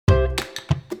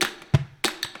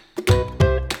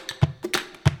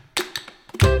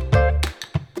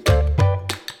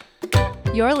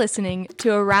You're listening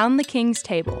to Around the King's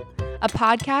Table, a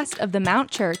podcast of the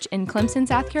Mount Church in Clemson,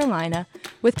 South Carolina,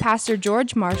 with Pastor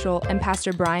George Marshall and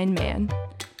Pastor Brian Mann.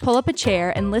 Pull up a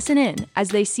chair and listen in as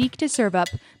they seek to serve up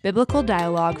biblical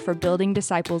dialogue for building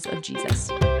disciples of Jesus.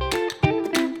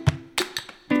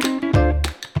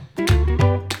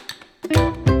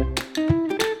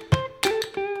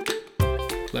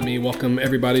 Let me welcome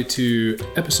everybody to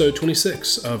episode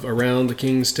 26 of Around the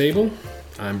King's Table.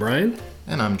 I'm Brian.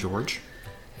 And I'm George.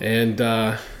 And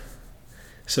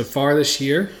so far this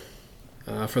year,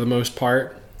 for the most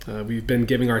part, we've been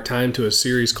giving our time to a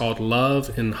series called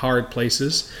Love in Hard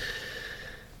Places.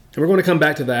 And we're going to come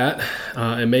back to that,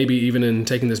 and maybe even in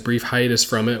taking this brief hiatus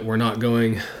from it, we're not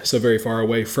going so very far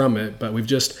away from it, but we've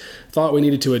just thought we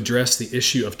needed to address the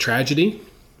issue of tragedy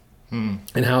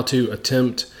and how to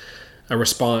attempt a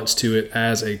response to it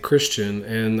as a Christian.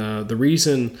 And the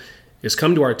reason it's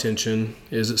come to our attention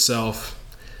is itself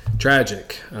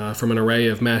tragic, from an array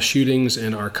of mass shootings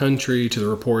in our country to the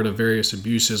report of various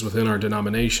abuses within our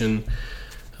denomination,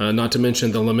 not to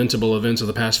mention the lamentable events of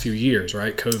the past few years,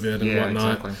 right? COVID and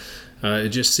whatnot. Exactly. It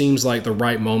just seems like the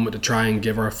right moment to try and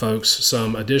give our folks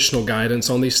some additional guidance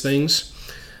on these things.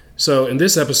 So in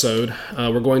this episode,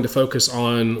 we're going to focus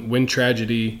on when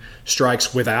tragedy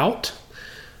strikes without,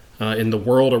 in the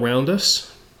world around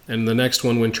us, and the next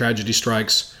one when tragedy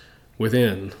strikes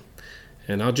within.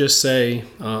 And I'll just say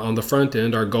on the front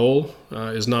end, our goal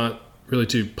is not really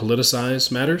to politicize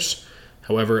matters,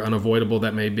 however unavoidable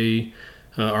that may be.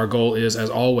 Our goal is, as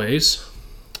always,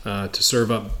 to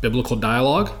serve up biblical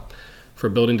dialogue for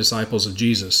building disciples of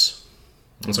Jesus.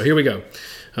 And so here we go.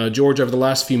 George, over the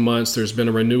last few months, there's been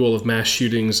a renewal of mass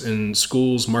shootings in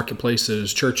schools,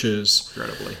 marketplaces, churches.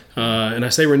 Incredibly. And I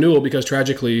say renewal because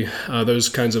tragically, those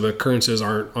kinds of occurrences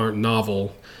aren't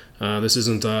novel. This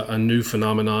isn't a new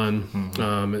phenomenon.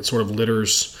 It sort of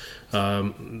litters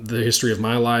the history of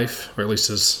my life, or at least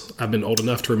as I've been old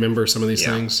enough to remember some of these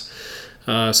things.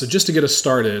 So just to get us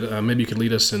started, maybe you could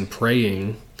lead us in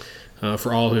praying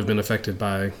for all who have been affected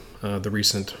by the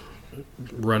recent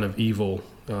run of evil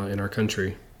in our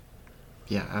country.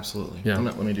 Yeah, absolutely. Yeah.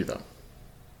 Let me do that.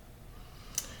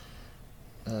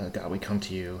 God, we come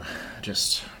to you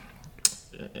just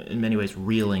in many ways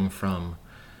reeling from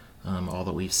all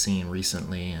that we've seen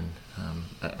recently, and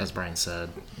as Brian said,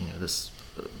 this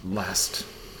last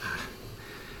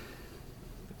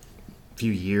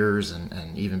few years,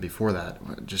 and even before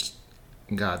that, just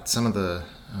God, some of the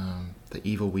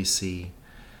evil we see,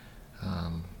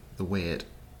 the way it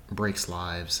breaks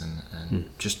lives and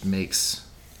just makes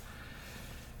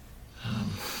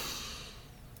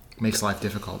life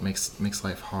difficult, makes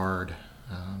life hard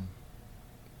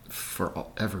for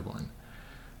everyone.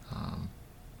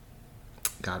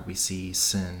 God, we see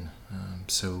sin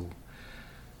so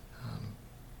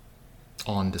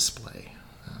on display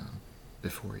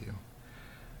before you.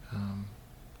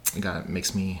 God, it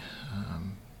makes me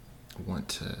want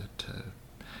to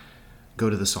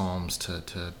go to the Psalms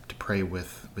to pray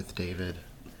with David.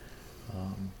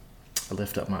 I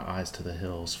lift up my eyes to the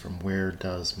hills. From where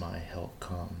does my help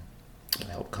come? My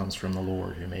help comes from the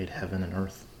Lord who made heaven and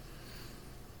earth.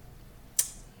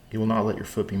 He will not let your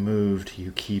foot be moved. He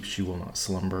who keeps you will not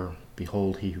slumber.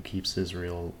 Behold, he who keeps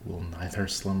Israel will neither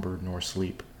slumber nor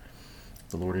sleep.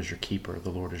 The Lord is your keeper.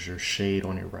 The Lord is your shade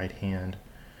on your right hand.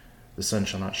 The sun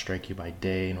shall not strike you by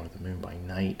day, nor the moon by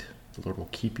night. The Lord will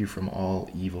keep you from all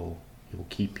evil. He will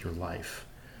keep your life.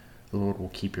 The Lord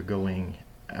will keep your going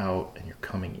out and your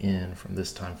coming in from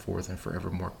this time forth and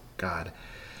forevermore. God,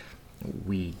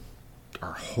 we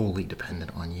are wholly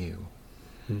dependent on you.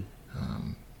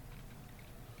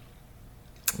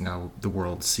 Now the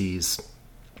world sees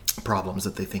problems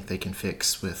that they think they can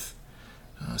fix with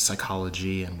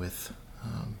psychology and with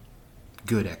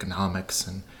good economics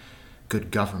and good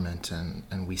government,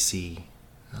 and we see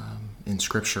in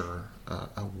Scripture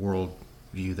a world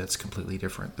view that's completely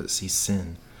different, that sees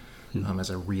sin as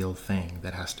a real thing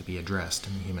that has to be addressed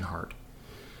in the human heart.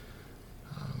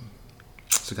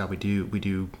 So God, we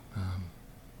do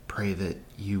pray that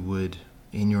you would,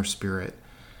 in your Spirit,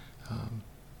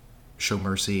 show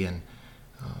mercy and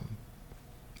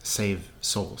save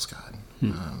souls, God.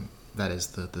 That is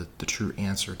the true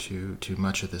answer to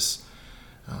much of this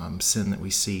sin that we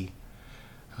see.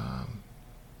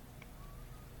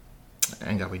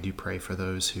 And God, we do pray for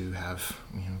those who have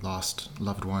lost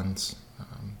loved ones,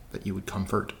 that you would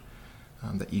comfort,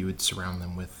 that you would surround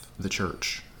them with the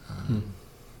church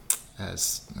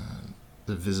as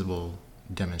the visible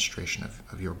demonstration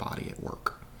of your body at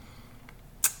work.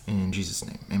 In Jesus'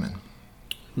 name, amen.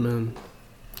 Amen.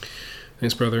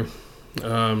 Thanks, brother.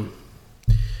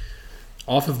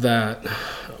 Off of that,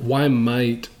 why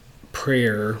might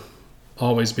prayer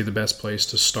always be the best place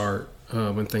to start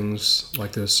when things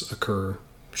like this occur?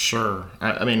 Sure.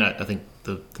 I mean, I think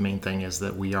the main thing is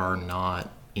that we are not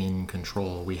in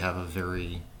control. We have a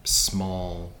very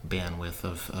small bandwidth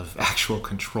of actual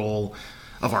control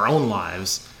of our own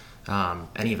lives,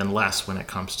 and even less when it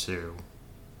comes to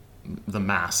the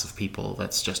mass of people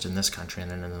that's just in this country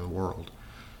and then in the world.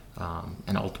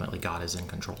 And ultimately, God is in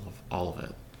control of all of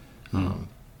it.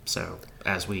 So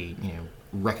as we,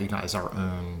 recognize our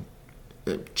own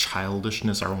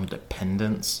childishness, our own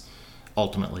dependence,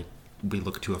 ultimately we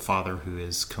look to a Father who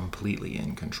is completely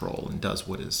in control and does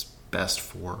what is best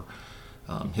for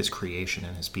his creation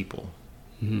and his people.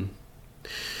 Mm-hmm.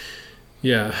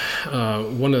 Yeah.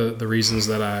 One of the reasons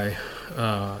that I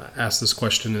asked this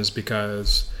question is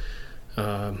because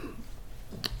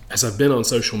as I've been on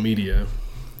social media,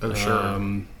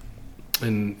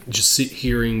 and just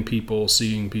hearing people,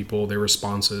 seeing people, their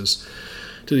responses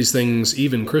to these things,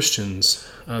 even Christians,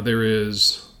 there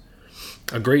is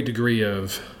a great degree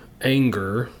of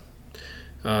anger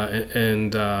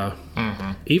and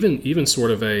even sort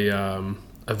of a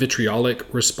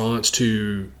vitriolic response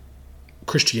to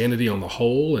Christianity on the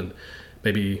whole, and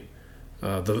maybe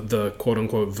the quote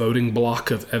unquote voting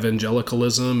block of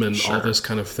evangelicalism and all this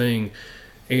kind of thing.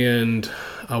 And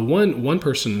one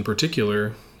person in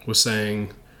particular was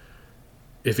saying,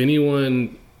 if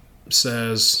anyone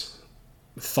says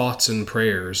thoughts and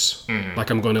prayers,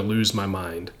 like I'm going to lose my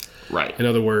mind. Right. In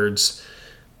other words,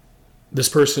 this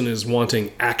person is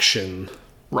wanting action.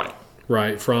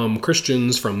 Right. From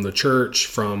Christians, from the church,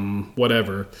 from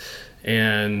whatever.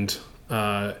 And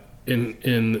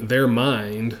in their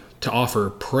mind, to offer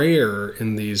prayer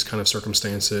in these kind of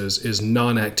circumstances is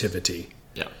non-activity.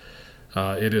 Yeah.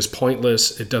 It is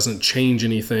pointless. It doesn't change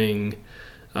anything.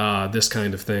 This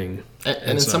kind of thing.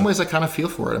 And in some ways I kind of feel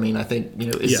for it. I mean, I think,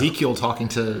 Ezekiel talking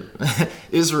to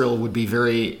Israel would be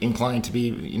very inclined to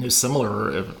be,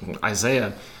 similar.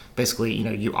 Isaiah, basically,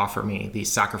 you offer me these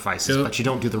sacrifices, but you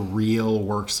don't do the real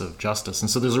works of justice.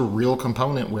 And so there's a real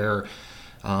component where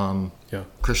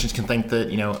Christians can think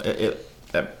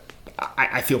that,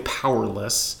 I feel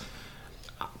powerless.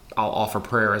 I'll offer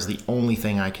prayer as the only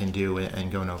thing I can do and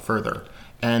go no further.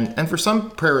 And for some,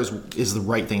 prayer is the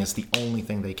right thing. It's the only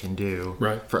thing they can do.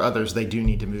 Right. For others, they do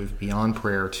need to move beyond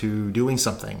prayer to doing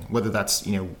something, whether that's,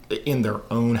 in their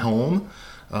own home,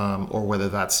 or whether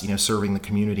that's, serving the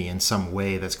community in some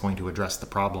way that's going to address the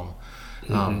problem.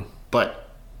 But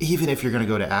even if you're going to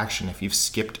go to action, if you've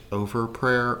skipped over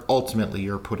prayer, ultimately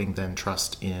you're putting then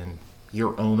trust in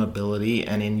your own ability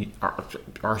and in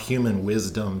our human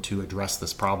wisdom to address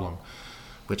this problem,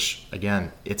 which,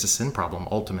 again, it's a sin problem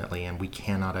ultimately, and we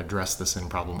cannot address the sin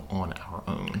problem on our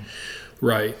own.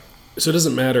 Right. So it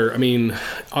doesn't matter. I mean,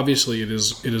 obviously it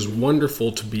is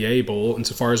wonderful to be able,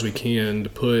 insofar as we can, to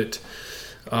put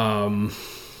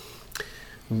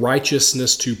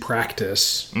righteousness to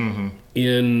practice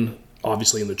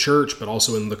obviously in the church, but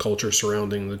also in the culture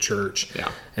surrounding the church.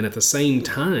 Yeah. And at the same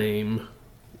time,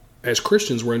 as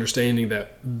Christians, we're understanding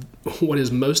that what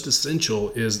is most essential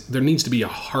is there needs to be a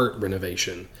heart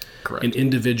renovation in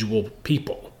individual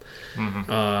people.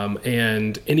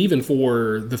 And even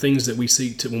for the things that we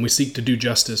seek to, when we seek to do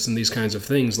justice and these kinds of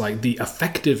things, like the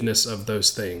effectiveness of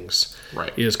those things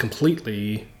is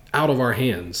completely out of our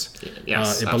hands.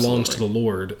 Yes, it belongs to the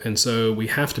Lord. And so we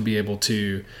have to be able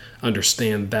to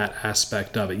understand that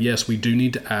aspect of it. Yes, we do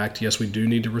need to act. Yes, we do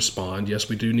need to respond. Yes,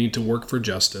 we do need to work for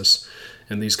justice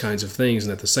and these kinds of things.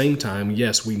 And at the same time,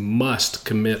 yes, we must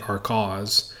commit our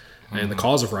cause and the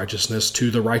cause of righteousness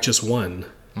to the righteous one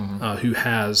who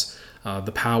has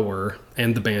the power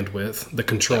and the bandwidth, the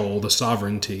control, the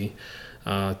sovereignty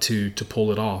to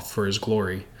pull it off for his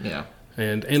glory. Yeah.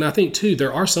 And I think, too,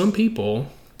 there are some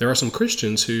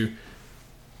Christians who,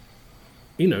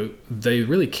 they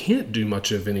really can't do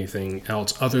much of anything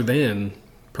else other than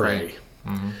pray.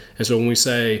 And so when we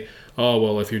say, oh,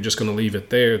 well, if you're just going to leave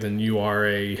it there, then you are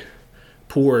a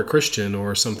poor Christian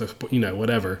or something,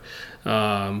 whatever.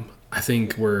 I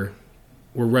think we're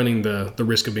running the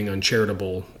risk of being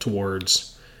uncharitable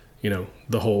towards,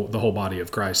 the whole body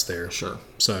of Christ there. Sure.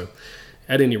 So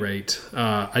at any rate,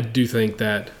 I do think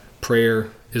that prayer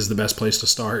is the best place to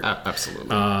start.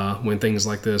 Absolutely. When things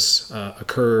like this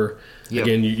occur. Yep.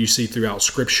 Again, you see throughout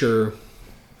Scripture,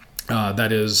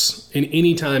 that is,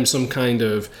 any time some kind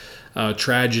of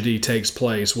tragedy takes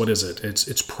place, what is it?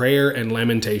 It's prayer and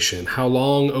lamentation. How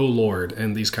long, O Lord?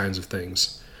 And these kinds of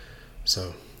things.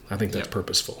 So I think that's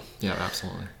purposeful. Yeah,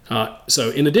 absolutely.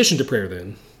 So in addition to prayer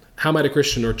then, how might a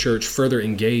Christian or church further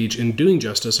engage in doing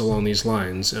justice along these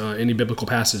lines? Any biblical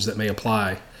passage that may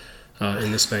apply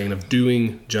in this vein of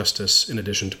doing justice in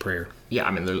addition to prayer? Yeah,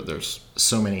 I mean, there's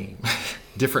so many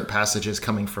different passages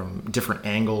coming from different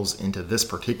angles into this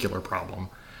particular problem.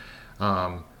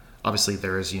 Obviously,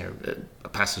 there is,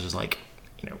 passages like,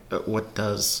 what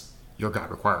does your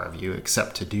God require of you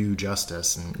except to do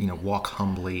justice and, walk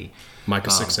humbly.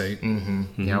 Micah 6:8.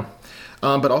 Yeah.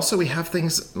 But also we have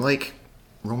things like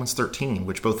Romans 13,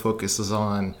 which both focuses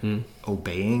on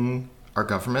obeying our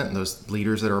government and those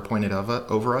leaders that are appointed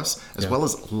over us, as well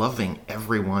as loving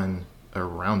everyone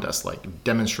around us, like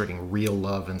demonstrating real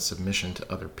love and submission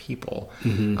to other people.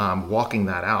 Walking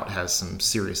that out has some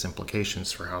serious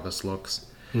implications for how this looks.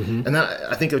 And then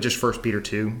I think of just 1 Peter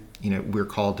 2, we're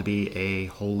called to be a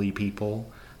holy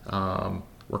people.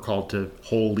 We're called to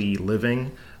holy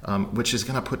living, which is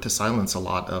going to put to silence a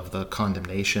lot of the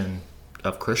condemnation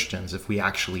of Christians if we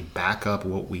actually back up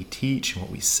what we teach and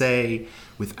what we say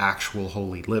with actual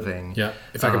holy living. Yeah,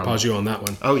 if I can pause you on that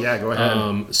one. Oh yeah, go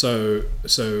ahead. So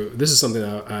this is something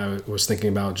that I was thinking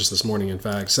about just this morning. In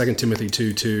fact, 2 Timothy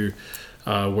 2:2,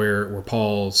 where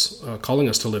Paul's calling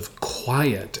us to live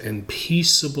quiet and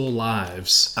peaceable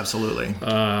lives. Absolutely.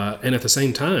 And at the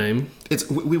same time,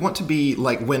 we want to be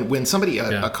like when somebody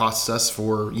accosts us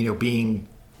for being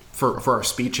for our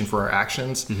speech and for our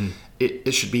actions.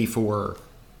 It should be for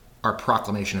our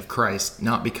proclamation of Christ,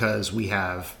 not because we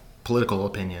have political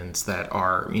opinions that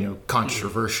are,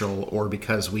 controversial or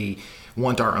because we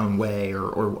want our own way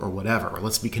or whatever.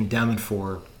 Let's be condemned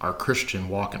for our Christian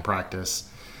walk and practice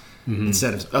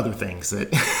instead of other things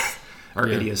that are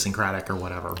idiosyncratic or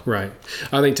whatever. Right.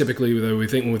 I think typically, though,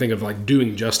 when we think of like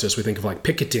doing justice, we think of like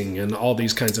picketing and all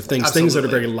these kinds of things. Absolutely. Things that are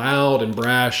very loud and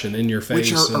brash and in your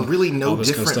face. Which are really no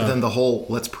different kind of than the whole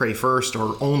let's pray first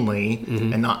or only.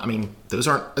 And not, I mean, those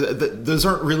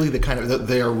aren't really the kind of,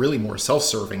 they are really more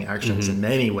self-serving actions in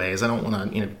many ways. I don't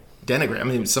want to, denigrate. I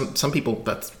mean, some people,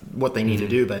 that's what they need to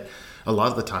do. But a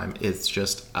lot of the time it's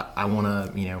just, I want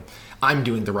to, I'm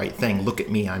doing the right thing. Look at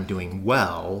me. I'm doing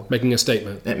well. Making a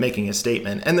statement.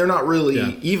 And they're not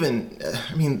really even,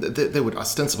 I mean, they would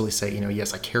ostensibly say,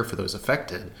 yes, I care for those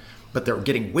affected, but they're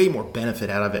getting way more benefit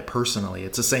out of it personally.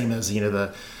 It's the same as,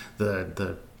 the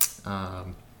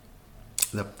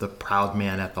proud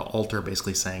man at the altar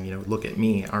basically saying, look at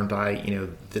me. Aren't I,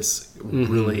 this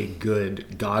really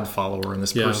good God follower, and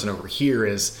this person over here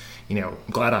is, I'm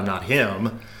glad I'm not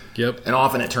him. Yep. And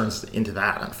often it turns into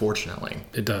that, unfortunately.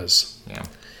 It does. Yeah.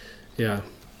 Yeah.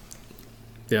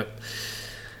 Yep.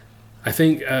 I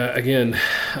think, again,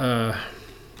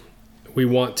 we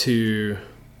want to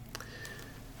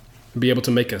be able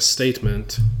to make a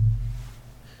statement.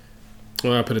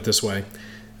 Well, I'll put it this way.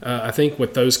 I think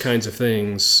with those kinds of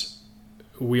things,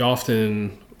 we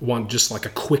often want just like a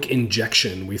quick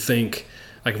injection. We think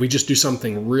like if we just do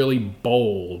something really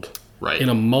bold in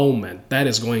a moment, that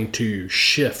is going to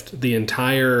shift the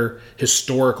entire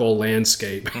historical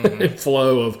landscape and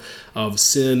flow of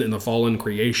sin and the fallen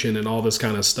creation and all this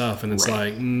kind of stuff. And it's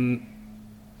like,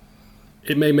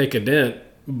 it may make a dent,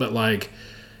 but like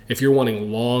if you're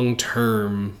wanting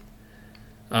long-term,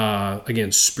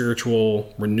 again,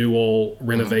 spiritual renewal,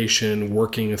 renovation,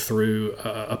 working through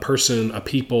a person, a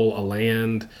people, a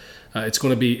land, it's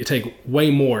going to take way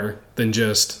more than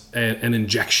just an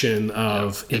injection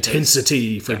of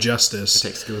intensity for justice. It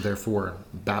takes to go therefore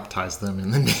baptize them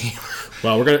in the name.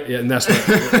 Well, we're going to, and that's what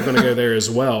we're going to go there as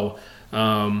well.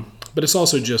 But it's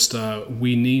also just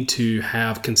we need to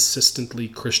have consistently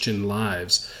Christian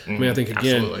lives. I mean, I think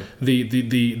again,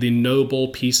 the noble,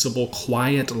 peaceable,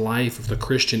 quiet life of the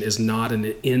Christian is not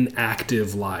an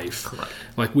inactive life. Correct.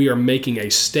 Like we are making a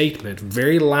statement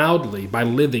very loudly by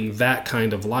living that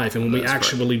kind of life, and when we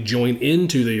actually join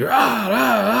into the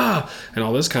and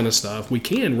all this kind of stuff, we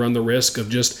can run the risk of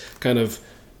just kind of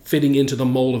fitting into the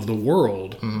mold of the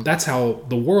world. That's how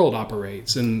the world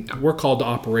operates, and we're called to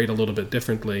operate a little bit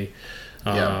differently.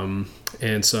 And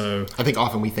so I think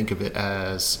often we think of it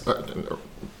as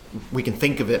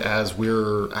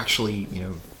we're actually,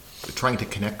 trying to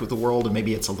connect with the world, and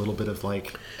maybe it's a little bit of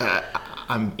like,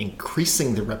 I'm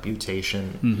increasing the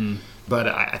reputation, but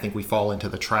I think we fall into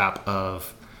the trap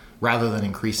of, rather than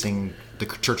increasing the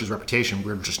church's reputation,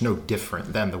 we're just no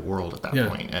different than the world at that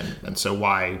point. And so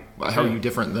how are you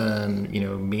different than,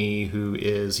 me who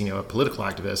is, a political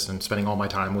activist and spending all my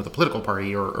time with a political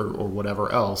party or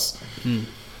whatever else?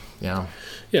 Yeah.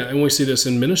 Yeah. And we see this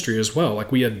in ministry as well.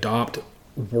 Like we adopt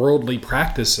worldly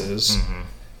practices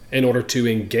in order to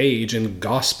engage in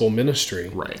gospel ministry.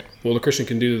 Right. Well, the Christian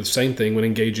can do the same thing when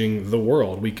engaging the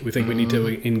world. We think we need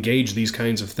to engage these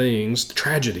kinds of things,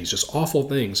 tragedies, just awful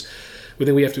things. We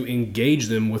think we have to engage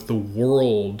them with the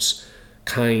world's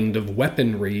kind of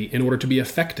weaponry in order to be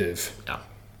effective. Yeah.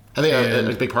 I think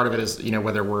a big part of it is,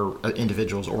 whether we're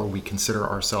individuals or we consider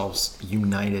ourselves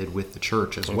united with the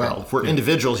church as well. If we're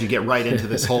individuals, you get right into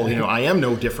this whole, I am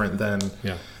no different than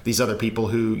these other people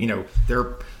who,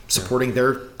 they're supporting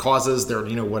their causes, their,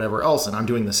 whatever else, and I'm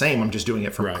doing the same. I'm just doing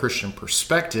it from a Christian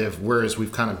perspective, whereas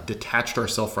we've kind of detached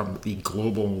ourselves from the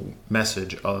global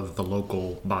message of the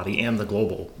local body and the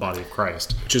global body of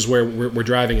Christ. Which is where we're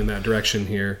driving in that direction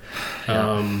here.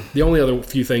 The only other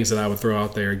few things that I would throw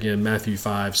out there, again, Matthew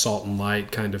 5, salt and light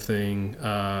kind of thing,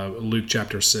 Luke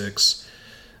chapter 6,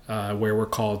 where we're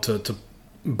called to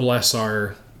bless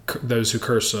those who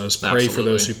curse us, pray for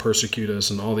those who persecute us,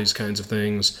 and all these kinds of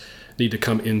things need to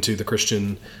come into the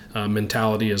Christian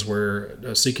mentality as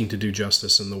we're seeking to do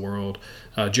justice in the world.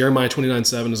 Jeremiah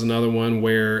 29:7 is another one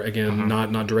where, again,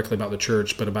 not directly about the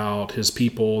church, but about his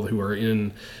people who are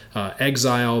in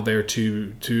exile there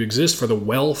to exist for the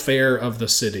welfare of the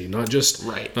city, not just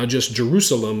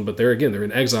Jerusalem, but they're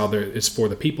in exile. It's for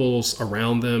the peoples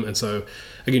around them. And so,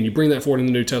 again, you bring that forward in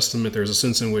the New Testament. There's a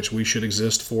sense in which we should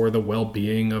exist for the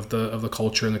well-being of the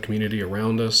culture and the community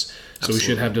around us. So we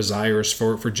should have desires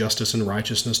for justice and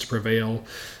righteousness to prevail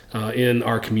in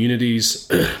our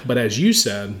communities. But as you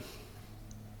said,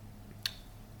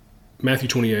 Matthew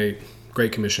 28,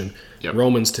 Great Commission,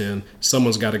 Romans 10,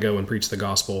 someone's got to go and preach the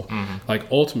gospel. Like,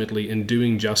 ultimately, in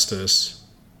doing justice,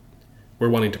 we're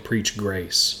wanting to preach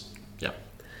grace.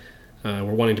 We're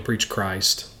wanting to preach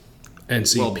Christ and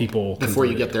see people before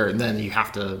converted. You get there, and then you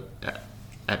have to,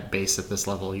 at base at this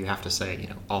level, you have to say,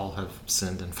 all have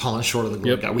sinned and fallen short of the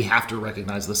glory of God. We have to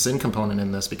recognize the sin component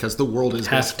in this, because the world is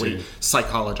basically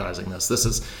psychologizing this. This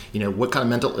is, what kind of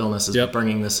mental illness is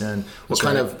bringing this in? What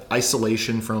kind of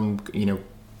isolation from,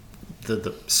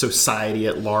 the society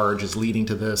at large is leading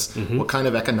to this? What kind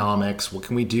of economics? What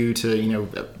can we do to,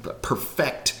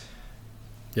 perfect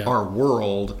our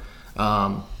world?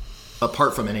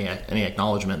 Apart from any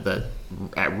acknowledgement that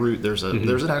at root there's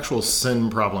an actual sin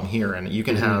problem here, and you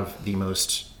can have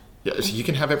you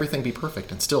can have everything be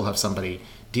perfect and still have somebody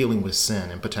dealing with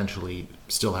sin and potentially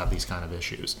still have these kind of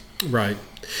issues. Right.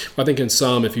 Well, I think in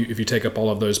some, if you take up all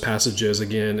of those passages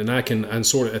again, and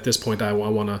sort of at this point I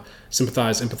want to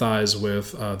empathize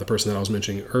with the person that I was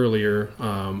mentioning earlier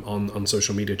on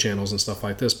social media channels and stuff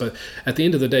like this. But at the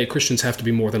end of the day, Christians have to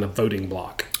be more than a voting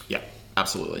block. Yeah,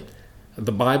 absolutely.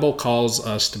 The Bible calls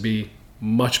us to be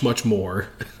much, much more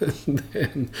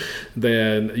than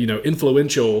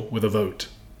influential with a vote.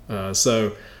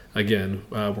 So again,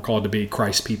 we're called to be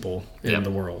Christ's people in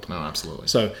the world. No, absolutely.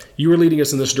 So you were leading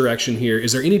us in this direction here.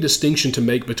 Is there any distinction to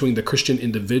make between the Christian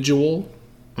individual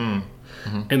and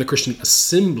the Christian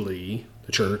assembly,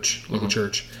 the church, local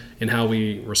church, in how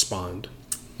we respond?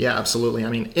 Yeah, absolutely. I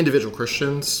mean, individual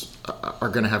Christians are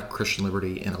going to have Christian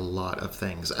liberty in a lot of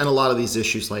things. And a lot of these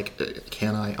issues like,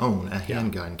 can I own a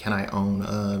handgun? Can I own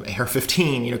an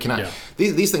AR-15?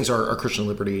 These things are Christian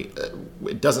liberty.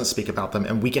 It doesn't speak about them.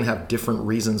 And we can have different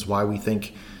reasons why we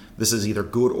think this is either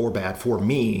good or bad for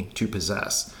me to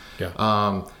possess.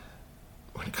 When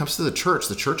it comes to the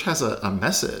church has a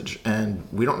message. And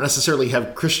we don't necessarily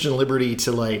have Christian liberty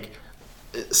to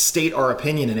state our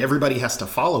opinion and everybody has to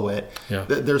follow it.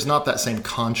 There's not that same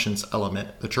conscience element.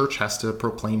 The church has to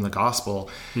proclaim the gospel.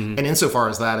 And insofar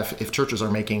as that, if churches are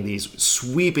making these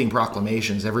sweeping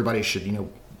proclamations, everybody should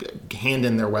hand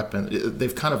in their weapon,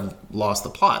 they've kind of lost the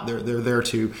plot. They're there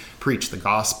to preach the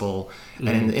gospel.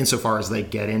 And insofar as they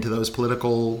get into those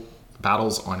political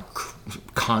battles on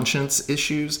conscience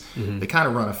issues, they kind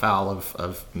of run afoul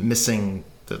of missing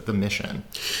the mission.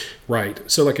 Right.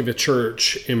 So if a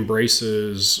church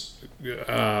embraces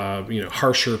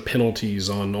harsher penalties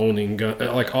on owning gun,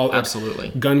 absolutely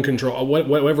gun control,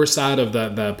 whatever side of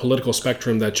the political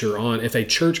spectrum that you're on, if a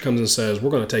church comes and says, we're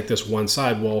going to take this one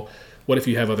side, well, what if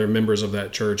you have other members of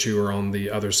that church who are on the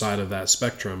other side of that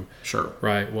spectrum? Sure.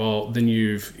 Right. Well, then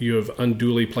you have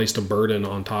unduly placed a burden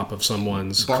on top of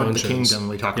someone's conscience. The kingdom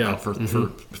we talk about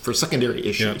for secondary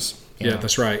issues. Yeah,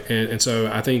 that's right. And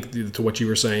so I think to what you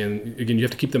were saying, again, you have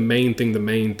to keep the main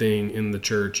thing in the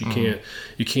church. You can't,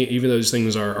 even though those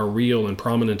things are real and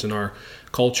prominent in our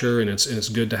culture, and it's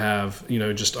good to have,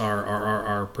 just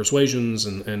our persuasions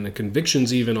and the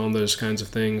convictions even on those kinds of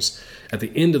things. At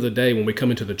the end of the day, when we come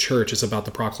into the church, it's about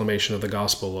the proclamation of the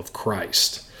gospel of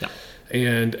Christ. Yeah.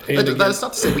 And again, that's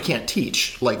not to say we can't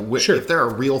teach. If there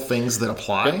are real things that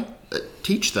apply,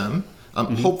 teach them.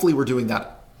 Hopefully we're doing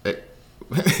that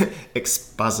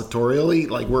expositorially,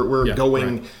 we're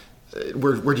going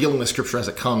we're dealing with Scripture as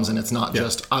it comes, and it's not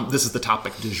just this is the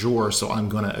topic du jour, so I'm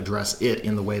going to address it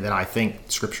in the way that I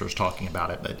think Scripture is talking about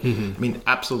it. But I mean,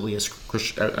 absolutely, as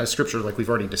Scripture, like we've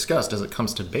already discussed, as it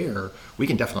comes to bear, we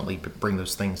can definitely bring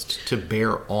those things to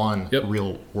bear on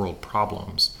real world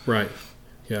problems. Right.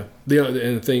 Yeah.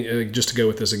 The thing, just to go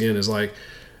with this again, is like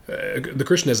the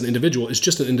Christian as an individual is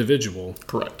just an individual.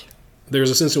 Correct. There's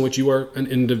a sense in which you are an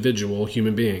individual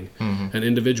human being, an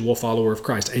individual follower of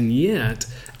Christ. And yet,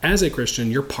 as a Christian,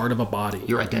 you're part of a body.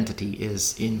 Your identity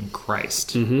is in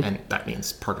Christ, and that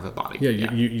means part of a body.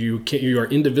 Yeah, you are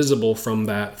indivisible from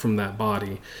that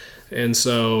body. And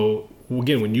so,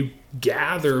 again, when you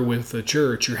gather with the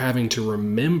church, you're having to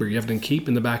remember, you have to keep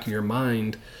in the back of your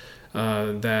mind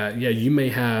that you may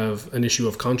have an issue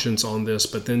of conscience on this,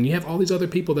 but then you have all these other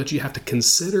people that you have to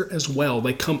consider as well.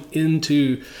 They come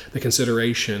into the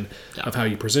consideration of how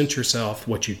you present yourself,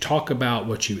 what you talk about,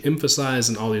 what you emphasize,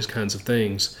 and all these kinds of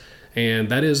things. And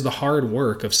that is the hard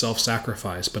work of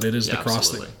self-sacrifice, but it is the cross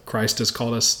that Christ has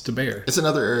called us to bear. It's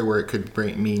another area where it could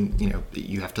mean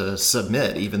you have to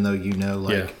submit, even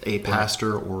though a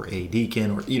pastor or a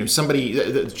deacon or somebody.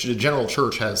 The general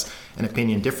church has an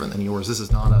opinion different than yours. This is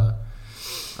not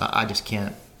I just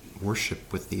can't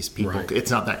worship with these people. Right.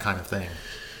 It's not that kind of thing.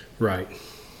 Right.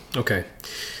 Okay.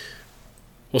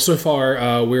 Well, so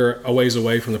far, we're a ways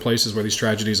away from the places where these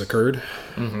tragedies occurred.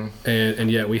 And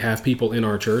yet we have people in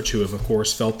our church who have, of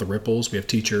course, felt the ripples. We have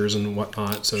teachers and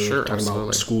whatnot. So sure, talking absolutely.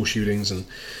 about school shootings and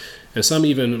some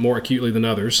even more acutely than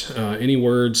others. Any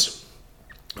words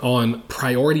on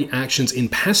priority actions in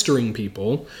pastoring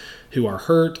people who are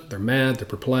hurt, they're mad, they're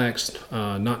perplexed,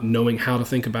 not knowing how to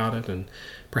think about it, and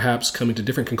perhaps coming to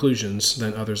different conclusions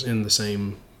than others in the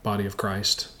same body of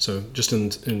Christ. So just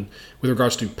in with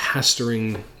regards to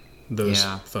pastoring those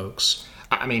folks.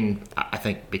 I mean, I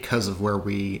think because of where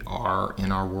we are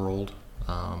in our world,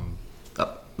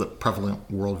 the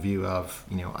prevalent worldview of,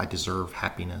 I deserve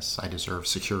happiness, I deserve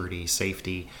security,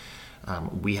 safety,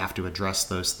 we have to address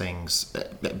those things,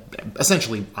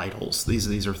 essentially idols.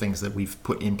 These are things that we've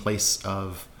put in place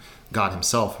of God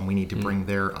himself, and we need to bring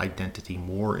their identity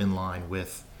more in line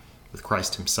with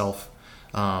Christ himself.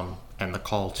 And the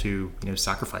call to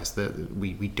sacrifice. That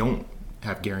we don't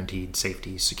have guaranteed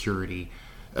safety, security,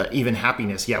 even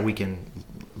happiness. Yeah, we can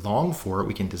long for it,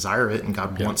 we can desire it, and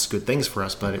God wants good things for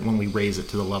us. But when we raise it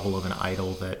to the level of an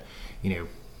idol, that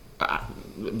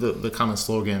the common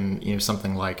slogan,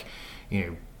 something like,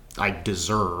 I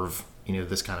deserve,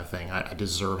 this kind of thing. I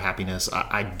deserve happiness.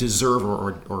 I deserve,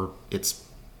 or it's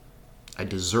I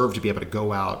deserve to be able to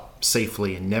go out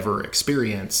safely and never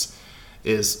experience.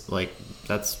 Is like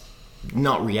that's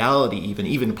not reality,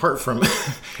 even apart from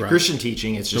Christian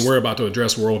teaching. It's just, and we're about to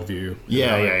address worldview.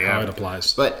 How it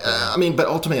applies. But but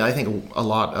ultimately, I think a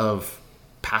lot of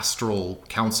pastoral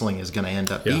counseling is going to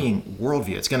end up being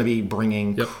worldview. It's going to be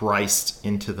bringing Christ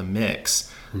into the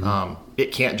mix.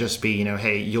 It can't just be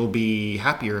hey, you'll be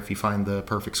happier if you find the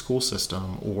perfect school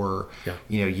system, or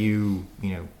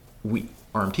we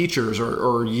arm teachers,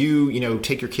 or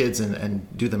take your kids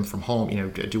and do them from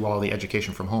home, do all the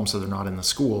education from home so they're not in the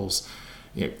schools.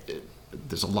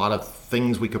 There's a lot of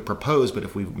things we could propose, but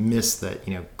if we miss that,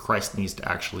 Christ needs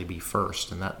to actually be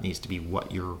first, and that needs to be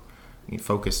what you're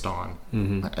focused on,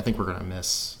 I think we're going to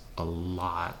miss a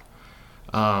lot.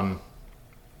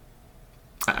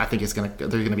 I think there's going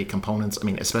to be components. I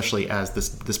mean, especially as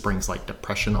this brings like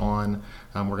depression on,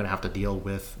 we're going to have to deal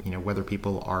with, whether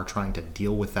people are trying to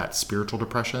deal with that spiritual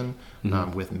depression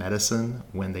with medicine,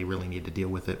 when they really need to deal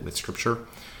with it with Scripture,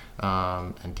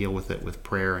 and deal with it with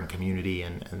prayer and community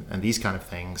and these kind of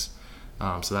things.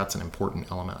 So that's an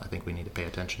important element I think we need to pay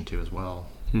attention to as well.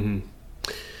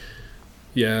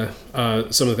 Yeah.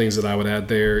 Some of the things that I would add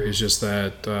there is just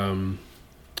that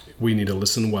we need to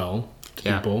listen well to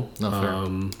people. A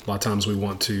lot of times we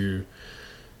want to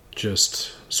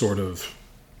just sort of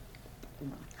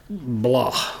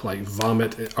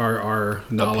vomit our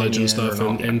knowledge and stuff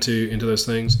into those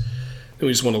things. And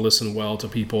we just want to listen well to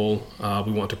people.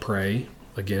 We want to pray.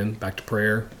 Again, back to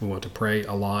prayer. We want to pray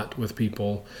a lot with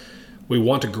people. We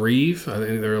want to grieve. I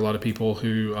think there are a lot of people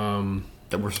who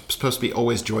that we're supposed to be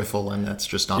always joyful, and that's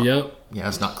just not.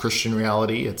 It's not Christian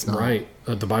reality. It's not right.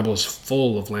 The Bible is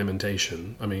full of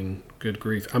lamentation. I mean, good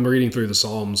grief. I'm reading through the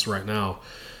Psalms right now,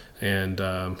 and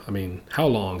how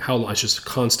long? It's just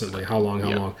constantly how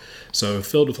long? So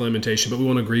filled with lamentation, but we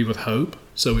want to grieve with hope.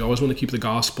 So we always want to keep the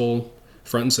gospel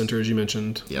front and center, as you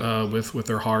mentioned, with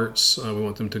their hearts. We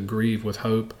want them to grieve with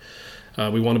hope.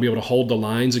 We want to be able to hold the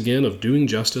lines again of doing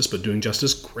justice, but doing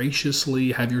justice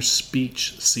graciously. Have your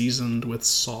speech seasoned with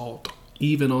salt.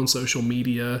 even on social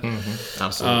media.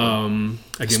 Absolutely.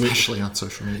 Again, especially on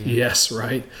social media. Yes,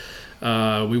 right.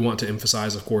 We want to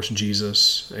emphasize, of course,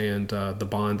 Jesus and the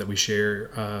bond that we share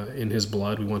in his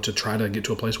blood. We want to try to get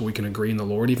to a place where we can agree in the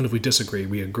Lord. Even if we disagree,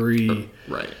 we agree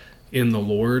in the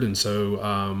Lord. And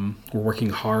so we're working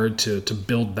hard to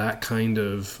build that kind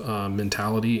of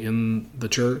mentality in the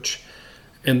church.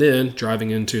 And then driving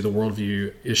into the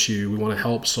worldview issue, we want to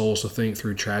help souls to think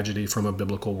through tragedy from a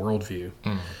biblical worldview.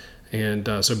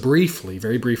 And so briefly,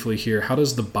 very briefly here, how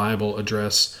does the Bible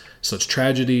address such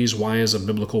tragedies? Why is a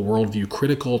biblical worldview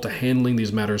critical to handling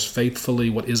these matters faithfully?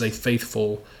 What is a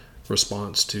faithful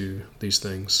response to these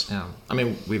things? Yeah, I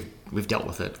mean, we've dealt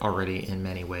with it already in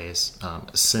many ways.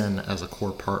 Sin as a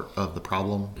core part of the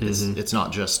problem is it's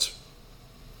not just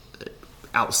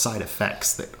outside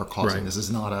effects that are causing this.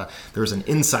 Is not there's an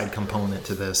inside component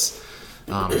to this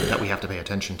that we have to pay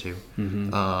attention to.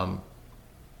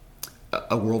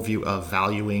 A worldview of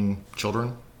valuing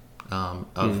children,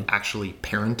 of actually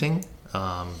parenting,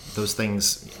 those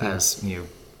things as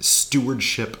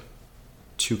stewardship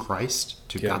to Christ,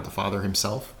 to God the Father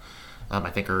himself, I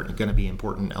think are going to be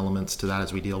important elements to that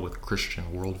as we deal with Christian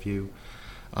worldview.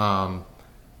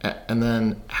 And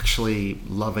then actually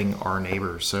loving our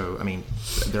neighbors. So, I mean,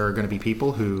 there are going to be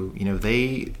people who,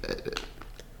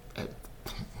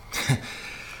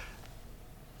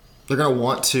 they're going to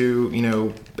want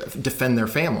to, defend their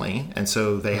family. And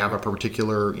so they have a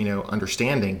particular,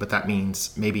 understanding, but that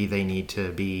means maybe they need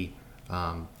to be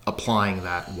applying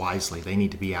that wisely. They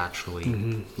need to be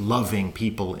actually loving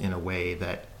people in a way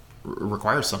that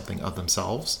requires something of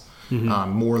themselves,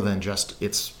 more than just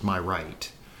it's my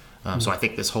right. So I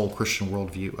think this whole Christian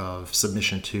worldview of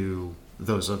submission to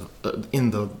those of in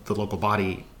the local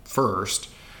body first,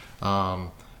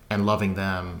 and loving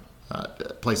them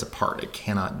plays a part. It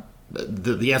cannot.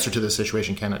 The answer to this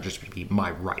situation cannot just be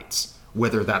my rights,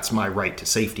 whether that's my right to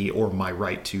safety or my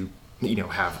right to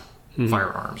have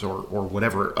firearms or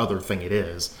whatever other thing it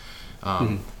is.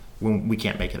 When we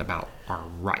can't make it about our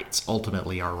rights.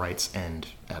 Ultimately, our rights end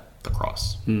at the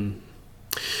cross. And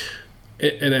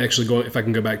actually, if I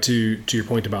can go back to your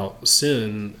point about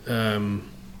sin,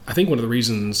 I think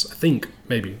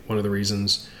maybe one of the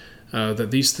reasons that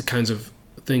these kinds of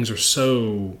things are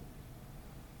so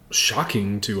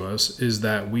shocking to us is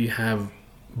that we have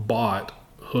bought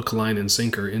hook, line, and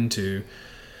sinker into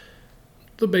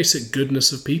the basic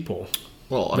goodness of people.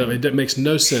 Well, that makes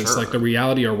no sense. Sure. Like the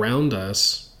reality around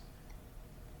us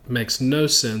makes no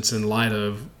sense in light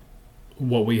of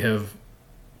what we have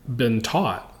been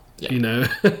taught.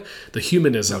 The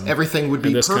humanism. Everything would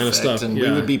be this perfect, kind of stuff. and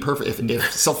we would be perfect.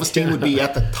 If self-esteem would be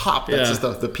at the top, that's just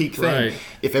the peak thing. Right.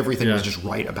 If everything was just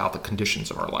right about the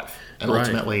conditions of our life, and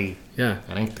ultimately, that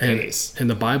ain't the case. And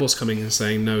the Bible's coming and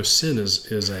saying, no, sin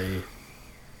is a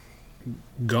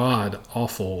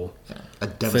god-awful a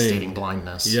devastating thing.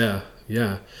 blindness.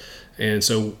 Yeah. And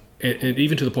so, and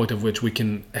even to the point of which we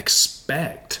can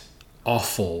expect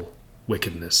awful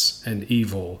wickedness and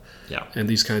evil and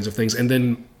these kinds of things. And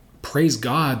then praise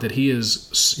God that he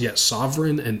is yet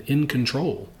sovereign and in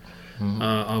control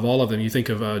of all of them. You think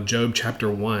of Job chapter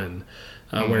 1,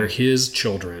 where his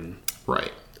children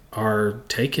are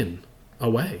taken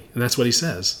away. And that's what he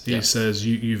says. He says,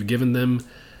 you've given them,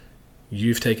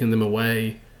 you've taken them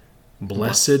away.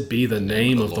 Blessed be the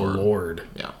name of the Lord.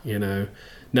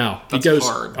 Now That's he goes.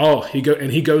 hard.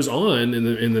 He goes on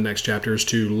in the next chapters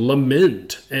to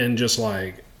lament and just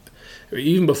like,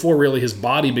 even before really his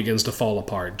body begins to fall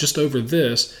apart. Just over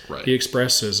this, he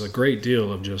expresses a great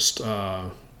deal of just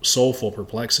soulful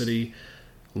perplexity,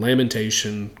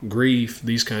 lamentation, grief,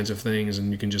 these kinds of things,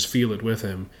 and you can just feel it with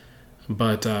him.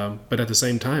 But at the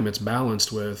same time, it's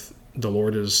balanced with the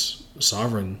Lord is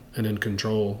sovereign and in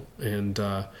control, and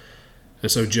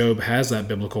so Job has that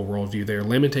biblical worldview there.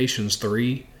 Lamentations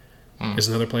 3 is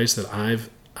another place that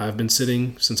I've been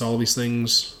sitting since all of these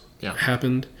things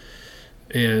happened.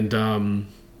 And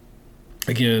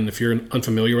again, if you're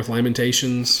unfamiliar with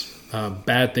Lamentations,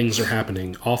 bad things are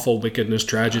happening. Awful wickedness,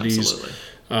 tragedies.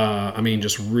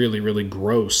 Just really, really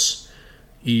gross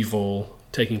evil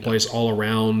taking place all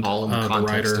around all in the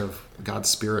context writer. of God's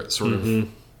Spirit sort of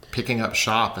picking up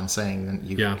shop and saying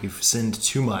you've sinned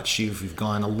too much. You've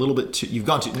gone a little bit too. You've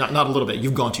gone too not a little bit.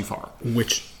 You've gone too far.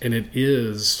 And it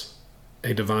is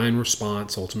a divine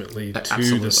response ultimately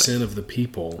to the sin of the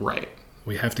people. Right.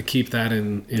 We have to keep that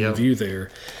in view there.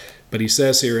 But he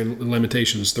says here in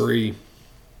Lamentations 3,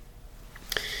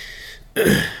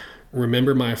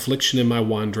 remember my affliction and my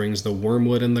wanderings, the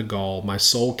wormwood and the gall. My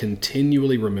soul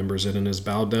continually remembers it and is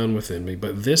bowed down within me.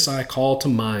 But this I call to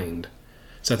mind.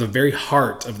 It's at the very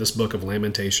heart of this book of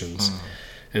Lamentations.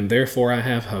 And therefore I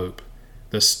have hope.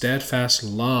 the steadfast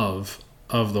love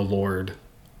of the Lord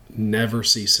never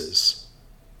ceases.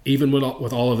 Even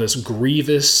with all of this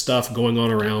grievous stuff going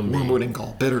on around me. Wormwood and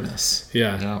gall, bitterness.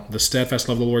 Yeah. The steadfast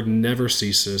love of the Lord never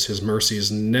ceases. His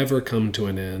mercies never come to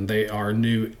an end. They are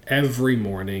new every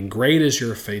morning. Great is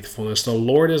your faithfulness. The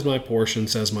Lord is my portion,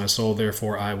 says my soul.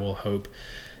 Therefore I will hope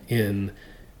in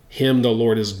him. The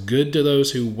Lord is good to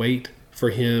those who wait for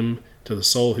him, to the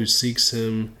soul who seeks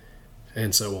him,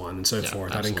 and so on and so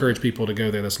forth. Absolutely. I'd encourage people to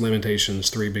go there. That's Lamentations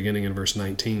 3, beginning in verse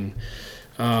 19.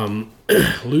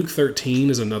 Luke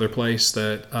 13 is another place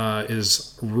that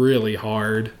is really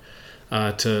hard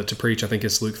to preach. I think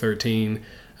it's Luke 13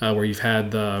 where you've had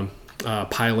the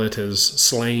Pilate has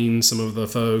slain some of the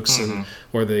folks, and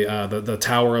or the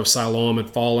Tower of Siloam had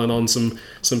fallen on some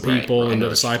people, right, and the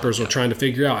disciples were trying to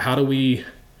figure out how do we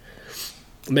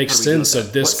make sense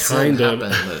of this kind of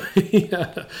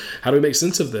how do we make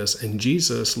sense of this? And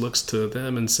Jesus looks to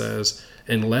them and says,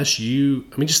 unless you,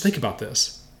 just think about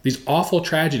this. These awful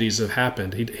tragedies have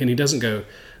happened. He doesn't go,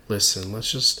 listen,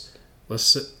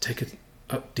 let's take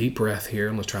a deep breath here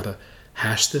and let's try to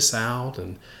hash this out,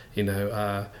 and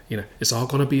it's all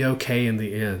going to be okay in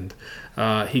the end.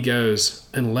 He goes,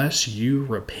 unless you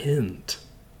repent,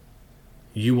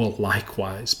 you will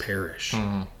likewise perish.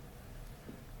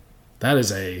 That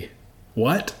is a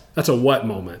what? That's a what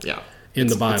moment? Yeah. In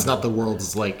the Bible. It's not the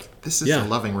world's like, this is a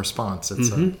loving response.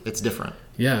 It's it's different.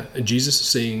 Yeah. And Jesus is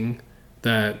seeing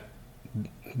that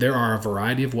there are a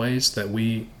variety of ways that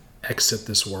we exit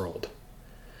this world.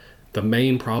 The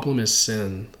main problem is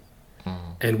sin,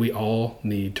 and we all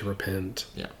need to repent.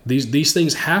 Yeah. These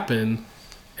things happen,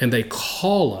 and they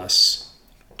call us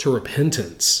to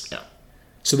repentance,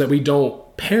 so that we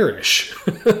don't perish,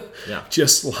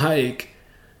 just like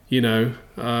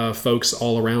folks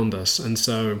all around us. And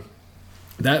so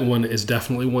that one is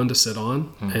definitely one to sit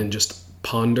on and just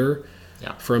ponder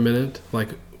for a minute. Like,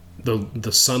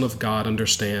 the Son of God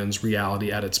understands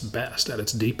reality at its best, at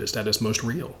its deepest, at its most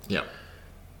real. Yeah.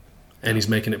 And he's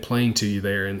making it plain to you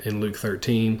there in Luke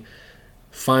 13.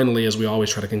 Finally, as we always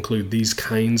try to conclude these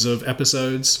kinds of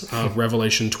episodes,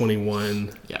 Revelation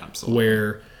 21,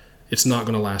 where it's not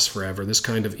going to last forever. This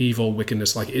kind of evil,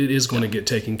 wickedness, like it is going to get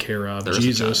taken care of.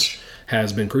 Jesus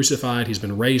has been crucified. He's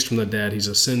been raised from the dead. He's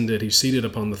ascended. He's seated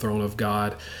upon the throne of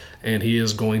God. And he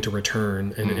is going to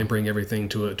return and bring everything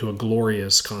to a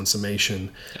glorious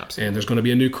consummation. Absolutely. And there's going to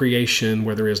be a new creation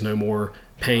where there is no more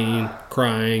pain,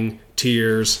 crying,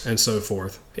 tears, and so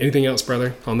forth. Anything else,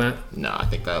 brother, on that? No, I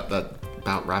think that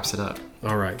about wraps it up.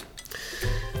 All right.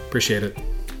 Appreciate it.